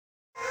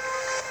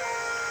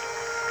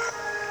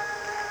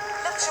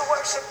to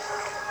worship.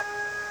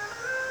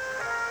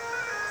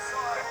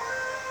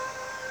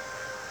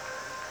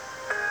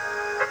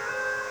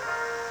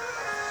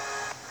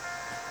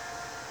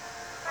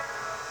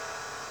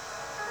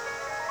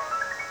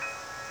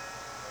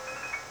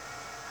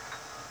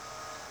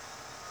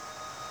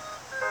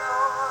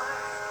 Lord,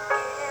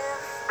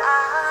 if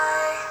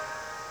I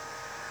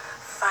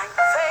find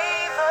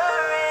favor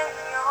in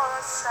your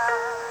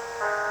sight,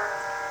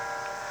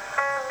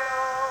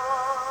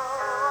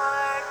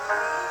 Lord,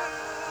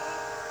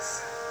 please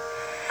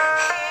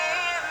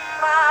hear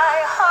my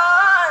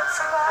heart's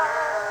cry.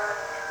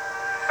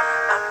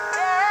 I'm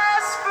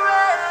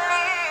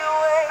desperately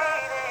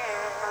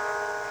waiting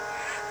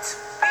to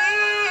be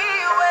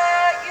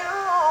where you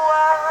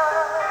are.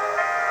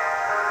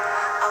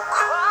 I'll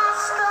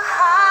cross the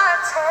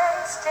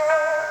hottest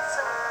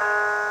desert.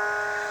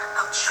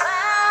 I'll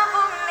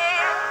travel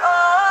near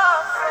or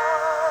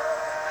far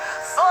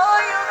for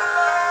your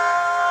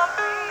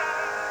glory.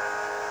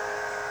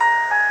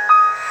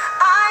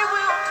 I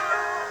will do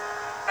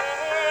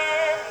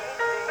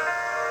anything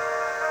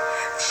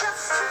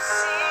just to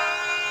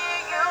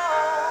see you,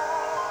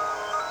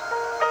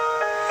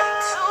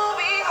 to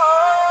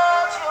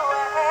behold you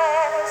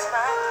as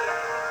my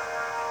king.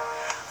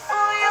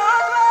 For your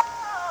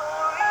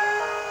glory,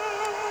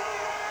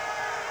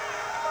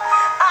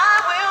 I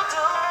will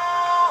do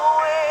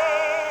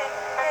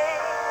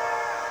anything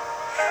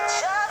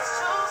just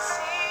to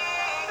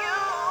see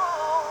you,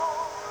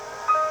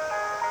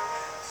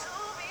 to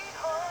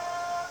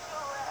behold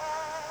you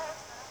as.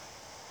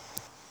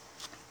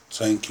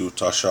 Thank you,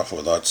 Tasha,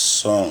 for that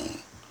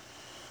song.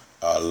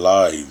 Our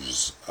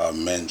lives are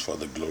meant for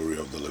the glory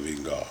of the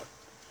living God.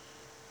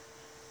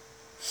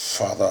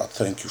 Father,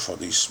 thank you for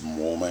this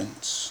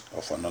moment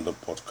of another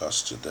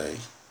podcast today.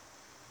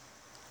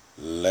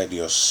 Let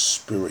your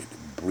spirit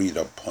breathe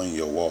upon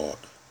your word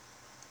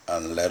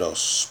and let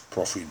us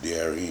profit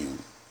therein.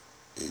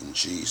 In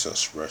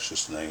Jesus'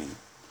 precious name,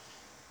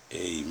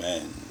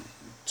 amen.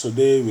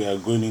 Today we are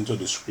going into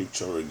the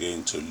scripture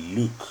again to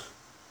look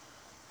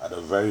at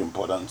a very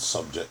important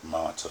subject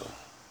matter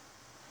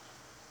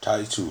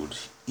titled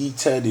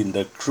Heated in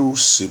the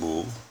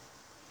Crucible.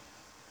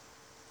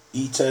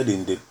 Heated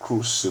in the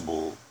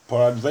Crucible.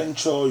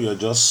 Peradventure, you're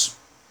just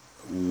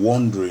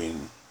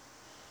wondering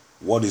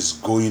what is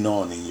going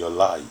on in your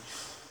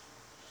life.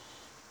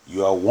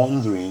 You are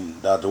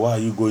wondering that why are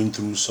you going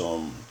through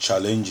some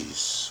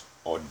challenges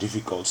or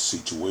difficult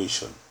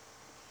situation.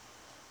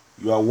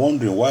 You are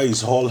wondering why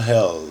is all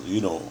hell,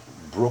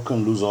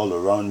 broken loose all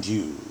around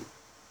you,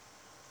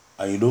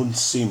 and you don't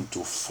seem to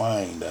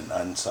find an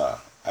answer.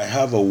 I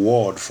have a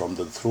word from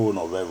the throne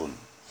of heaven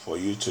for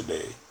you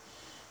today.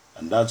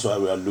 And that's why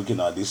we are looking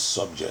at this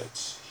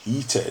subject,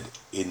 heated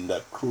in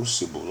the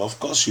crucible. Of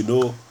course, you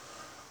know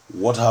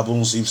what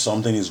happens if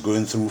something is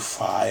going through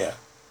fire.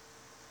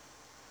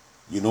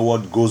 You know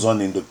what goes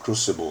on in the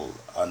crucible.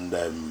 And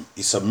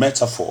it's a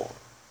metaphor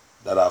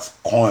that I've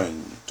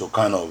coined to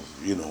kind of,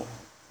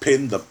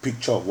 paint the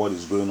picture of what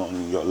is going on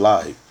in your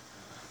life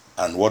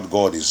and what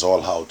God is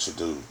all how to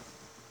do.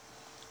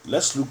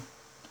 Let's look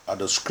at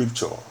the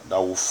scripture that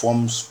will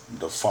form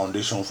the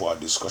foundation for our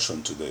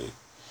discussion today.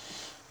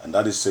 And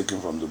that is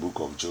taken from the book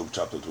of Job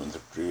chapter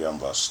 23 and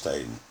verse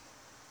 10.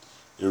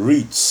 It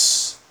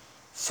reads,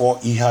 For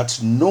he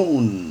hath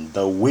known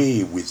the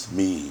way with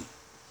me.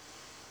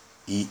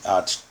 He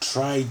hath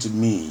tried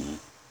me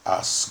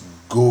as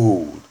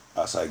gold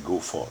as I go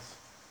forth.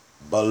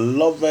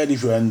 Beloved,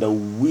 if you are in the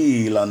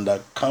will and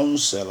the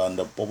counsel and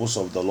the purpose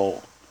of the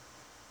Lord,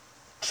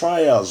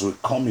 trials will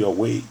come your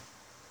way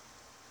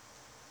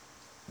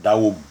that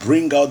will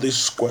bring out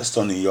this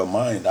question in your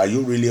mind. Are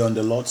you really on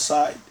the Lord's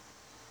side?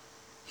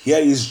 Here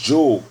is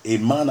Job, a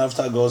man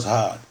after God's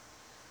heart,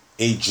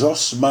 a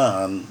just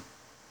man,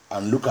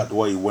 and look at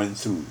what he went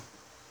through.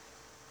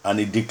 And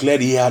he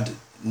declared he had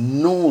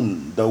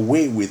known the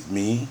way with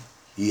me.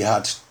 He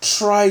had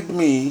tried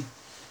me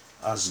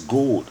as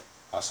gold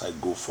as I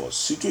go forth.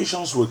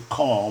 Situations will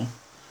come,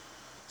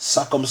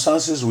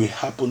 circumstances will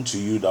happen to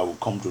you that will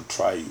come to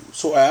try you.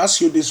 So I ask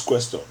you this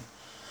question.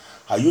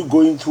 Are you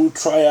going through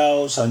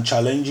trials and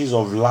challenges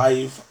of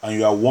life and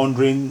you are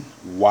wondering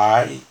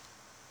why?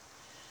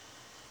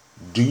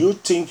 Do you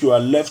think you are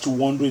left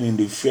wondering in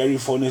the fiery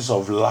furnace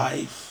of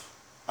life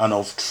and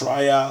of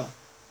trial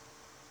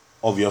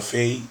of your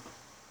faith?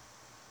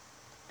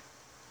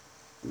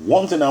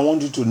 One thing I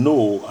want you to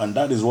know, and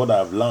that is what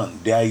I've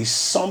learned. There is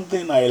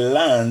something I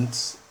learned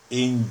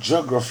in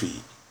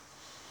geography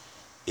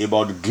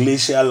about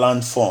glacial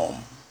landform.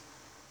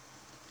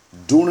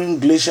 During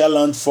glacial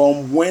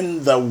landform,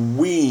 when the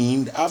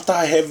wind, after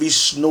heavy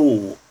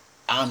snow,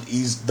 and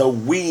the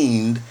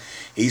wind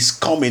is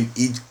coming,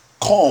 it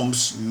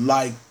comes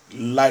like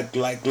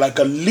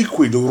a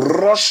liquid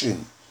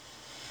rushing.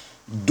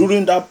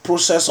 During that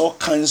process, all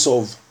kinds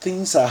of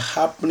things are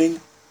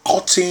happening,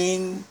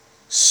 cutting,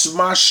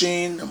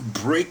 smashing,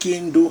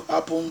 breaking do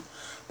happen.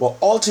 But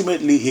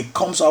ultimately, it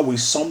comes out with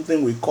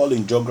something we call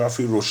in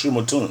geography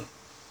Roshimotun.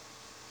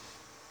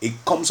 it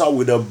comes out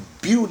with a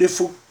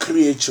beautiful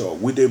creature,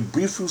 with a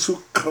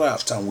beautiful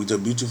craft, and with a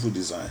beautiful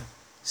design.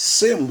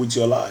 Same with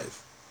your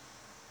life.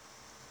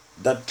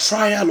 The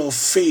trial of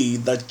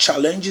faith, the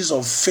challenges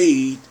of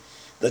faith,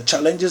 the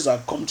challenges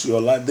that come to your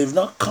life, they've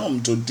not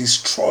come to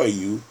destroy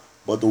you,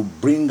 but to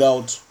bring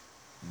out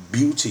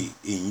beauty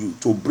in you,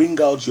 to bring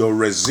out your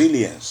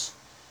resilience.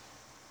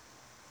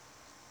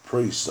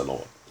 Praise the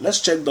Lord.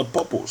 Let's check the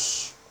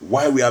purpose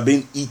why we are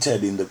being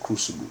heated in the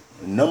crucible.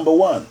 Number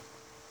one,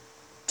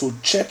 to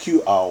check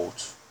you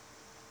out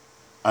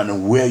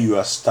and where you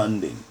are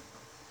standing.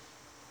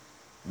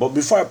 But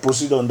before I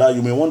proceed on that,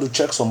 you may want to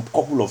check some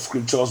couple of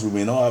scriptures. We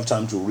may not have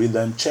time to read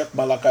them. Check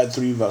Malachi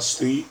 3 verse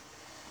 3.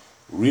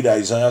 Read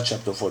Isaiah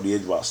chapter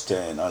 48 verse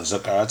 10 and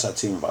Zechariah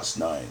 13 verse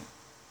 9.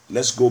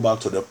 Let's go back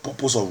to the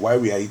purpose of why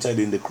we are heated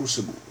in the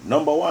crucible.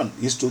 Number one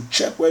is to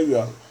check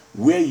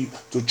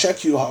to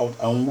check you out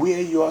and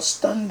where you are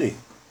standing.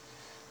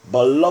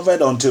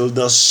 Beloved, until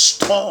the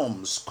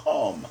storms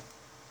come,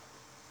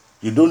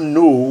 you don't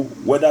know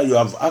whether you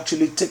have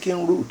actually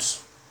taken root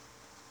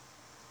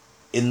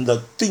in the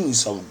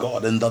things of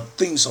God, in the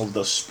things of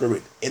the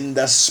Spirit, in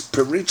the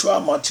spiritual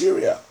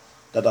material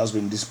that has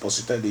been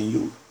deposited in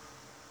you.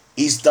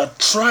 It's the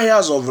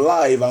trials of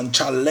life and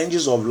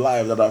challenges of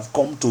life that have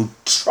come to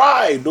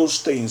try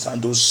those things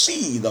and to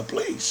see the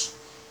place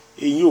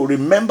in you.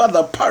 Remember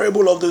the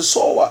parable of the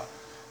sower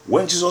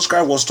when Jesus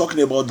Christ was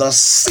talking about the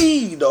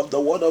seed of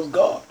the word of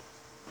God.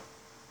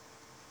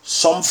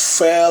 Some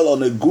fell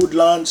on a good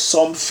land,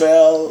 some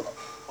fell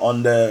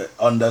on the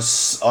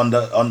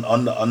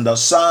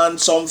sand,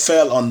 some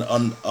fell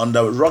on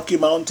the rocky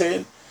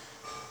mountain,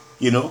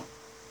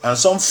 and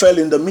some fell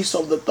in the midst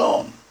of the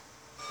thorn.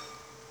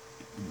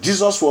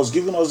 Jesus was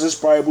giving us this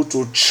parable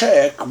to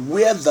check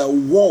where the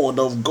word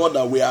of God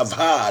that we have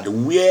heard,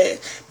 where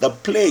the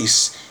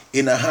place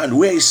in our hand,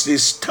 where it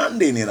is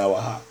standing in our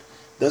heart.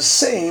 The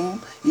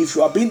same, if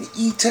you are being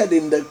heated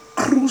in the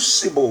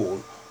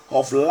crucible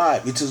of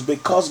life, it is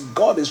because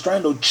God is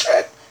trying to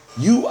check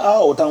you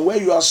out and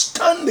where you are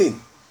standing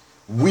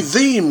with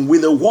Him,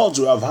 with the words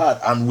you have heard,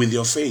 and with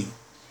your faith.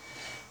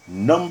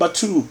 Number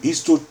two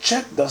is to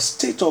check the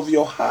state of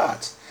your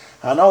heart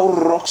and how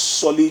rock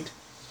solid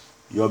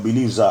your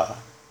beliefs are.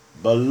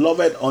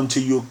 Beloved,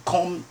 until you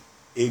come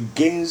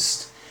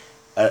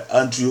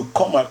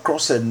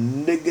across a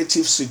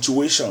negative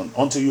situation,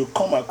 until you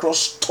come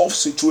across tough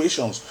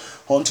situations,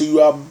 until you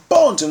are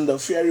burnt in the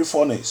fiery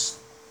furnace,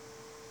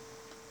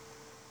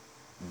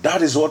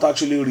 that is what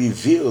actually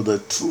reveals the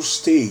true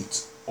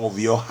state of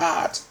your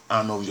heart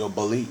and of your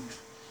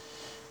belief.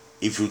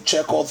 If you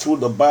check all through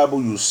the Bible,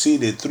 you see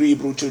the three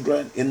Hebrew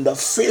children in the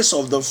face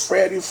of the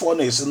fiery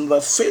furnace, in the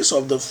face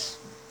of the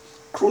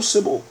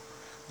crucible.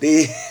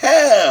 They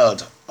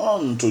held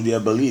on to their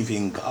belief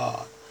in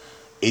God,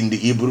 in the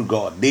Hebrew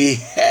God. They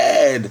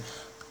held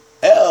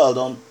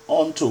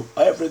on to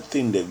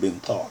everything they've been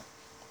taught.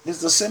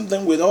 It's the same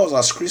thing with us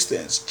as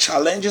Christians.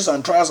 Challenges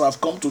and trials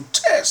have come to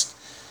test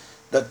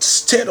the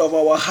state of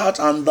our heart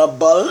and the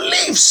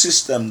belief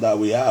system that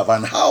we have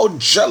and how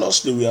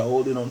jealously we are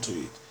holding on to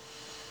it.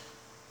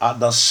 At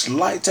the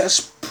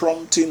slightest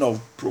prompting of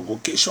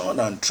provocation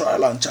and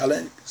trial and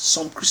challenge,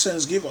 some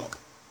Christians give up.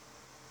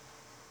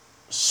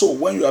 So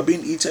when you are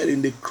being heated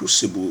in the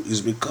crucible,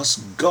 is because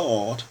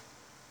God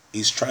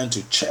is trying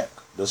to check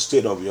the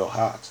state of your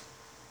heart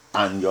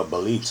and your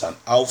beliefs and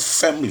how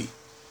firmly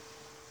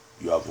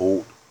you are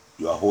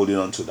holding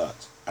on to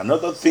that.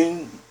 Another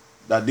thing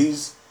that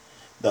is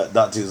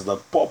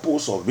the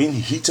purpose of being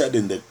heated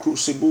in the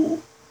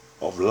crucible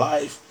of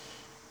life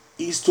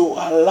is to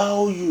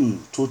allow you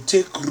to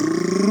take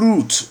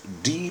root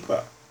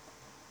deeper.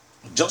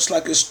 Just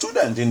like a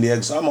student in the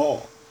exam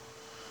hall.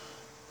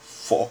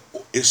 For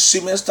a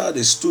semester,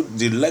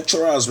 the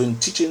lecturer has been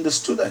teaching the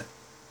student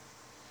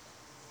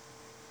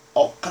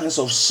all kinds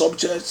of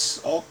subjects,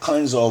 all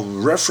kinds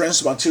of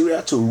reference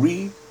material to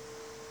read.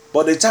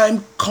 But the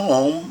time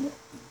comes,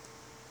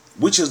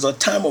 which is the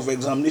time of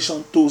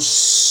examination, to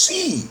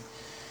see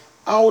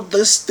how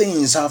these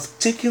things have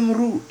taken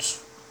root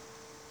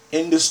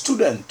in the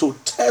student, to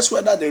test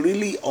whether they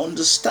really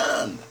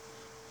understand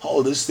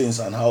all these things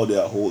and how they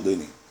are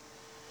holding it.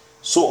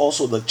 So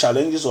also the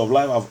challenges of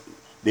life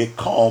they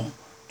come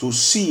to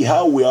see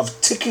how we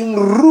have taken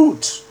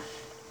root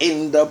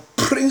in the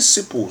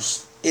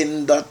principles,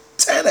 in the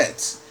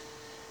tenets,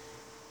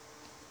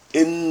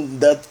 in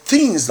the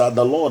things that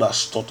the Lord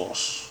has taught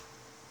us.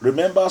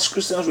 Remember, as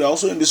Christians, we are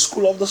also in the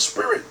school of the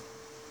Spirit.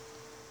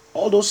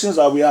 All those things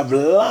that we have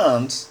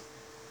learned,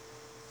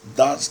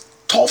 that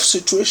tough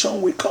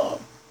situation will come.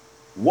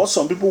 What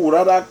some people would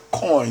rather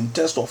coin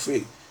test of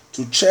faith,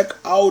 to check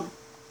how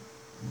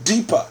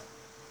deeper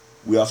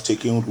we have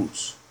taken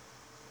roots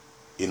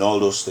in all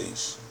those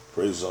things.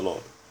 Praise the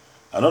Lord.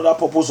 Another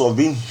purpose of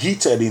being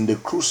heated in the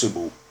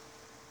crucible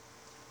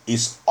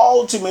is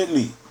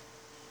ultimately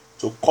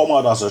to come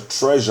out as a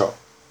treasure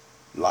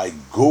like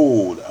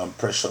gold and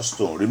precious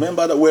stone.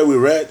 Remember that where we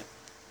read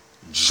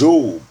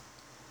Job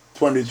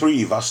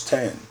 23 verse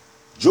 10.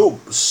 Job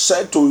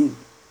said to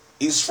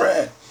his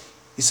friend,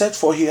 He said,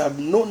 for he had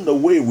known the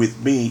way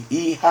with me.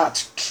 He had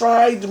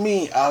tried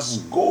me as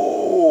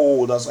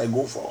gold as I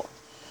go forth.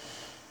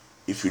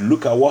 If you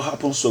look at what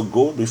happens to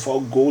gold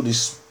before gold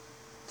is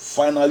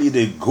finally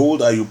the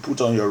gold that you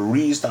put on your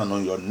wrist and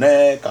on your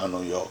neck and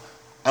on your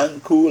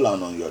ankle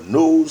and on your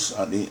nose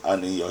and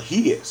in your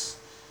ears,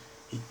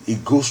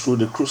 it goes through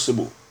the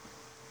crucible.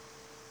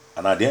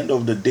 And at the end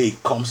of the day,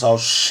 it comes out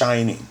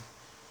shining.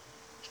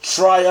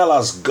 Trial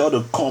has got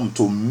to come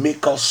to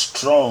make us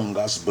strong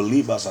as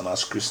believers and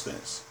as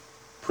Christians.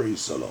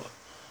 Praise the Lord.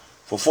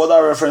 For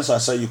further reference, I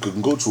said you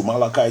can go to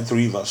Malachi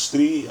 3 verse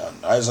 3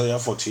 and Isaiah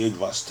 48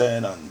 verse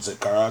 10 and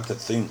Zechariah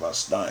 13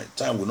 verse 9.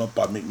 Time will not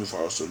permit me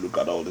for us to look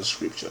at all the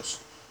scriptures.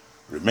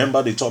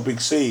 Remember, the topic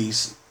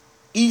says,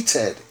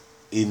 heated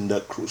in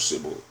the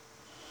crucible.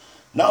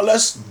 Now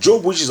let's,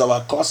 Job, which is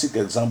our classic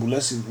example,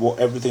 let's see what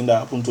everything that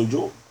happened to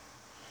Job.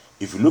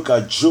 If you look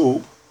at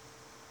Job,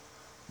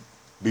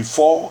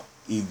 before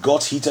he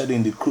got heated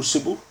in the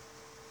crucible,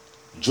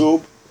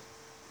 Job,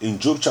 in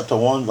Job chapter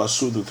 1 verse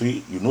 2 to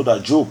 3, you know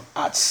that Job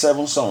had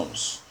 7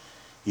 sons.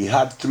 He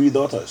had 3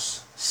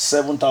 daughters,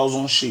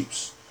 7,000 sheep,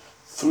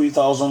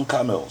 3,000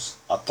 camels,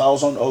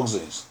 1,000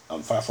 oxen,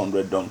 and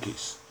 500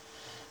 donkeys.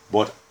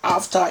 But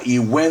after he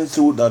went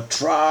through the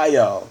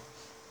trial,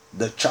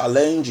 the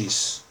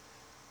challenges,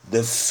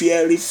 the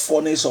fiery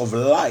furnace of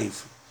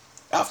life,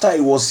 after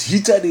he was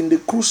heated in the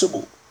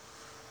crucible,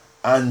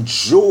 and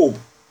Job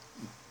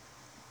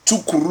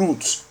took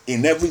root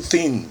in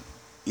everything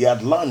he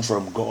had learned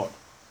from God,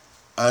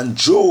 and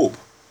Job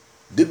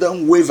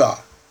didn't waver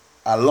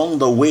along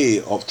the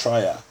way of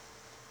trial,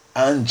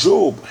 and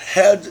Job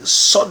held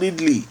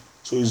solidly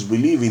to his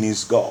belief in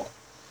his God,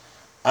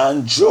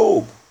 and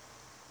Job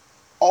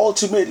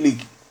ultimately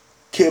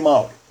came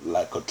out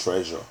like a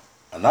treasure.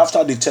 And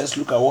after the test,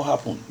 look at what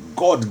happened.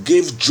 God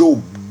gave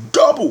Job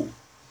double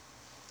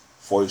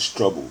for his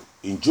trouble.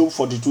 In Job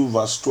 42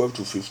 verse 12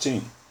 to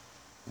 15,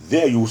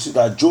 there you will see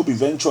that Job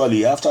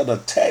eventually, after the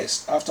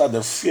test, after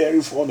the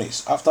fiery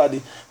furnace, after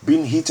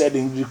being heated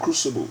in the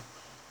crucible,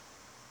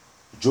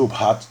 Job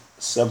had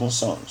 7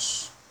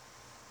 sons,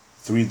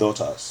 3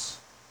 daughters,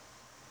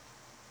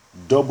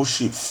 double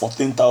sheep,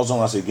 14,000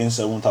 as against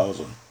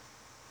 7,000,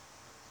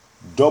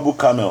 double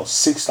camels,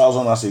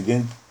 6,000 as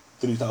against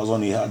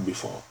 3,000 he had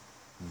before,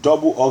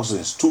 double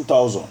oxen,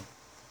 2,000,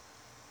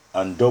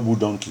 and double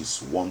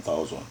donkeys,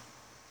 1,000.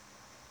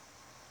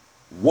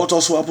 What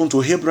also happened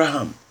to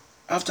Abraham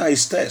after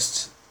his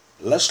test?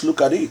 Let's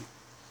look at it.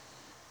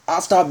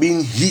 After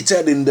being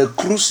heated in the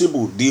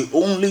crucible, the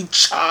only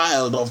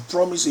child of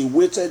promise he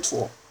waited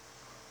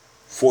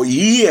for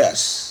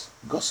years,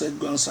 God said,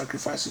 go and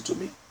sacrifice it to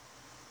me.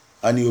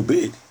 And he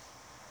obeyed.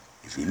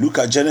 If you look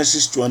at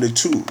Genesis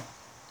 22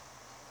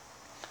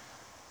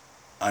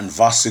 and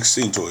verse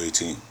 16 to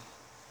 18,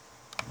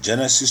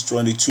 Genesis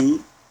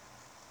 22,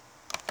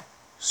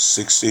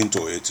 16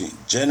 to 18,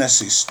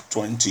 Genesis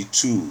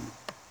 22,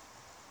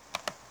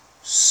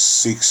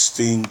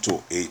 16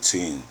 to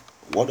 18.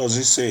 What does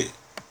it say?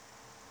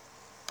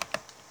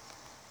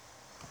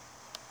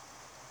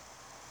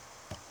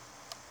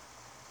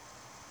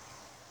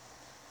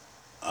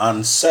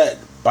 And said,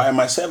 by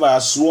myself I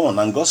have sworn.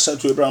 And God said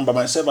to Abraham, by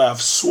myself I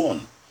have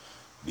sworn,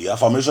 the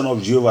affirmation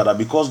of Jehovah, that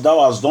because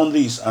thou hast done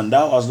this, and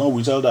thou hast not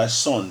withheld thy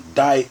son,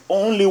 thy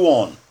only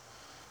one,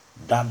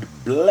 that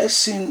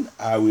blessing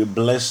I will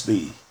bless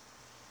thee.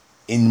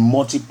 In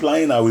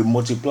multiplying I will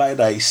multiply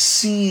thy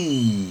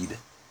seed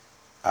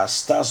as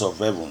stars of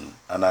heaven,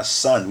 and as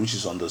sand which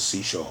is on the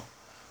seashore.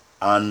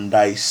 And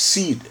thy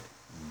seed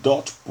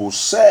doth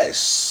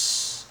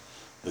possess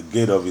the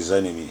gate of his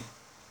enemy,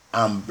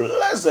 and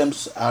bless them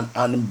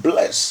and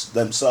bless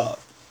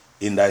themselves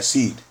in thy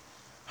seed.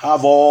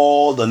 Have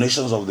all the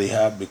nations of the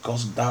earth,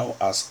 because thou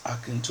hast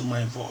hearkened to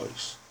my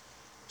voice.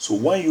 So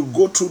when you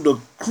go through the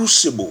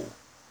crucible,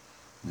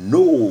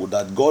 know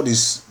that God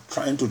is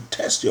trying to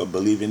test your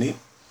belief in him.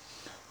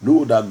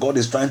 Know that God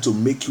is trying to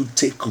make you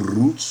take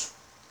root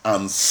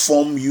and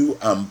form you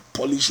and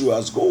polish you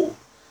as gold.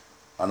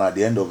 And at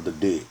the end of the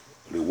day,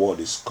 reward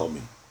is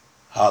coming.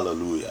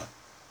 Hallelujah.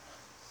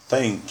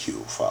 Thank you,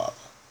 Father.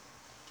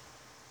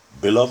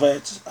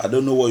 Beloved, I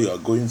don't know what you are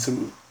going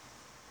through.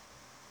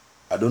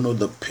 I don't know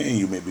the pain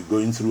you may be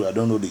going through. I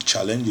don't know the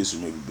challenges you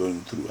may be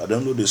going through. I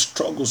don't know the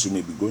struggles you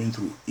may be going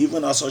through.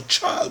 Even as a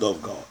child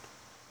of God,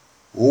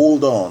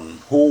 hold on,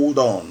 hold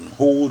on,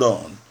 hold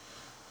on.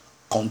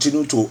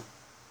 Continue to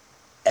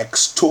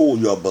extol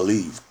your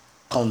belief.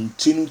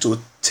 Continue to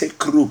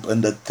take root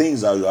in the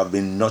things that you have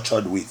been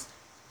nurtured with,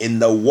 in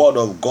the word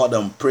of God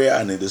and prayer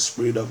and in the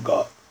spirit of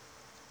God.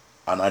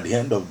 And at the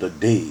end of the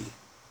day,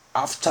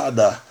 after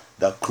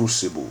the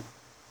crucible,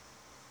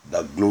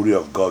 the glory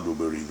of God will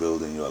be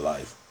revealed in your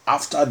life.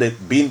 After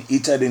being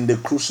heated in the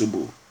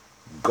crucible,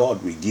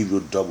 God will give you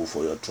double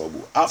for your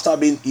trouble. After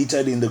being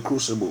heated in the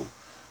crucible,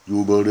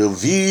 you will be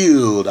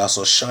revealed as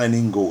a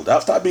shining gold.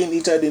 After being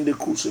heated in the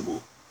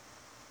crucible,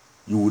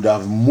 you would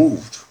have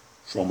moved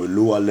from a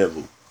lower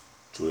level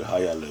to a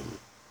higher level.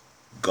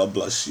 God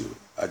bless you.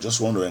 I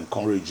just want to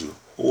encourage you.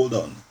 Hold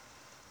on.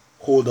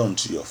 Hold on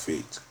to your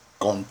faith.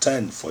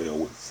 Contend for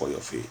your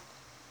faith.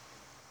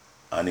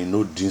 And in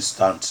no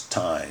distant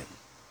time,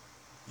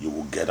 you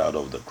will get out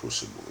of the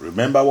crucible.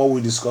 Remember what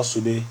we discussed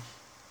today?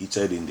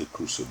 Eaten in the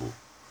crucible.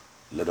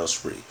 Let us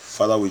pray.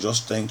 Father, we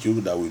just thank you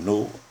that we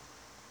know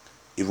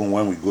even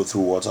when we go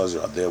through waters,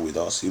 you are there with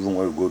us. Even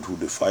when we go through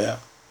the fire,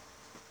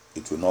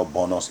 it will not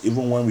burn us.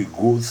 Even when we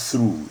go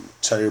through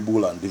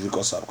terrible and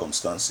difficult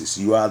circumstances,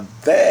 you are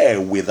there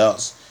with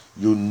us.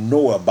 You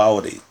know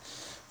about it.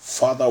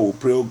 Father, we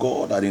pray, oh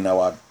God, that in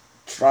our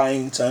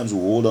trying times, we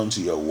hold on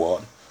to your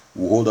word.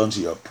 We hold on to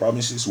your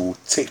promises. We will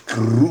take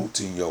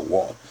root in your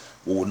word.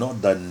 We will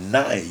not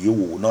deny you.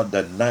 We will not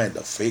deny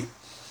the faith.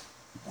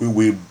 We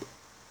will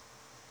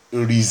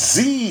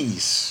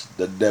resist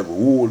the devil.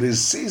 We will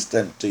resist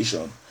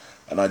temptation.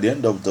 And at the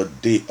end of the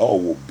day, all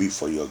will be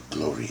for your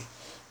glory.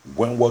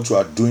 When what you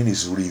are doing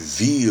is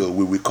revealed,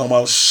 we will come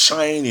out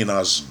shining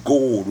as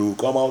gold. We will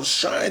come out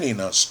shining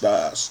as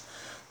stars.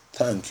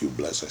 Thank you,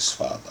 blessed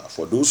Father.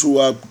 For those who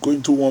are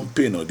going through one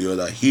pain or the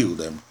other, heal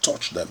them,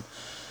 touch them,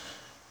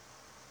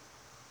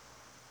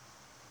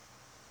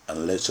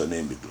 and let your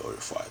name be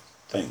glorified.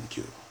 Thank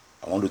you.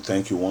 I want to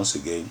thank you once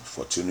again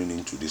for tuning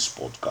into this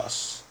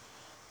podcast.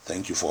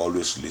 Thank you for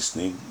always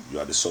listening. You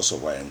are the source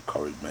of our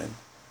encouragement,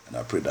 and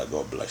I pray that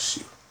God bless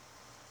you.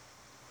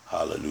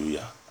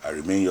 Hallelujah. I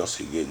remain yours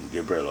again,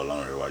 Gabriel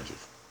Olanrewaju.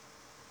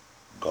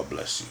 God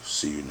bless you.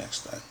 See you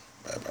next time.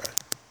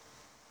 Bye-bye.